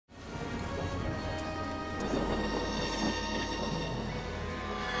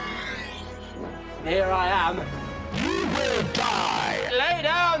Here I am. You will die! Lay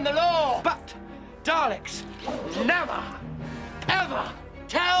down the law! But, Daleks, never, ever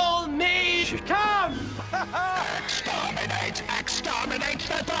tell me to come! Exterminate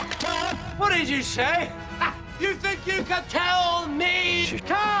the Doctor! What did you say? Ha, you think you can tell me to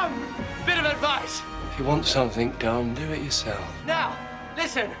come? Bit of advice. If you want something done, do it yourself. Now,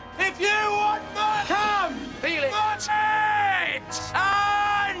 listen. If you want more, come! Feel it!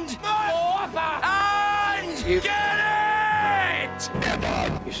 And more! And You- get it!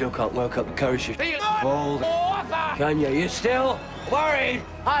 Never! You still can't work up the courage to Feel bald. more! Can you? You still worried?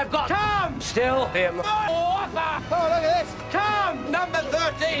 I've got come! Still? Oh, look at this! Come! Number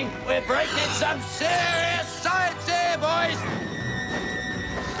 13! We're breaking some serious science here, boys!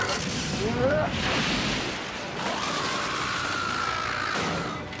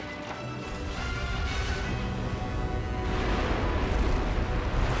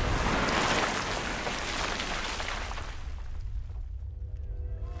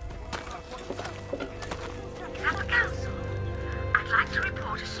 At the council, I'd like to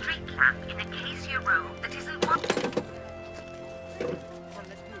report a street lamp in Acacia Road that isn't one.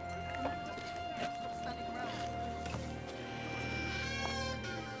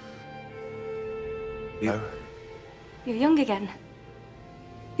 No. You're young again.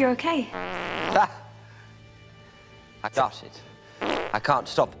 You're okay. I started. I can't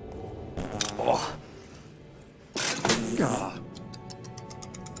stop. Oh. Oh.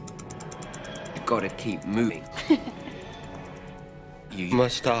 You've got to keep moving. You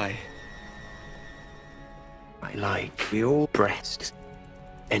must die. I like your breast.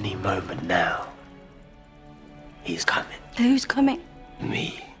 Any moment now. He's coming. Who's coming?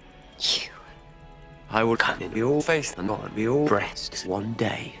 Me. You. I will come in your face and on your breasts one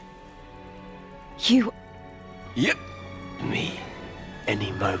day. You. Yep. Me.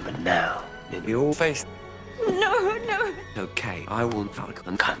 Any moment now. In your face. No, no. Okay, I will fuck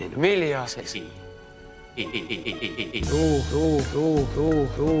and come in. Amelia says he.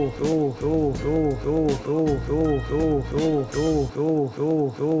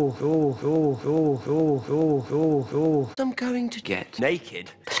 I'm going to get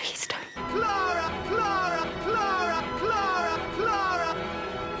naked. Please don't. Clara! Clara! Clara! Clara! Clara!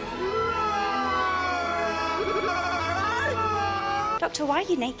 Clara! Doctor, why are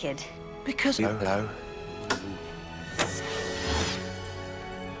you naked? Because you know.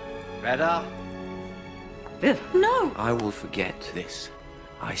 Redder? No. I will forget this.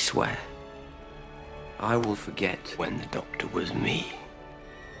 I swear. I will forget when the Doctor was me.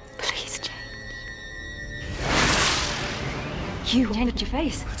 Please change. You changed your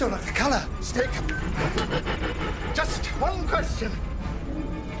face. I don't like the colour. Stick. Just one question.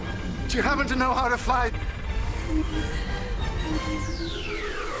 Do you happen to know how to fly?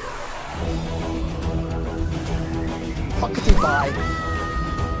 Buckety bye.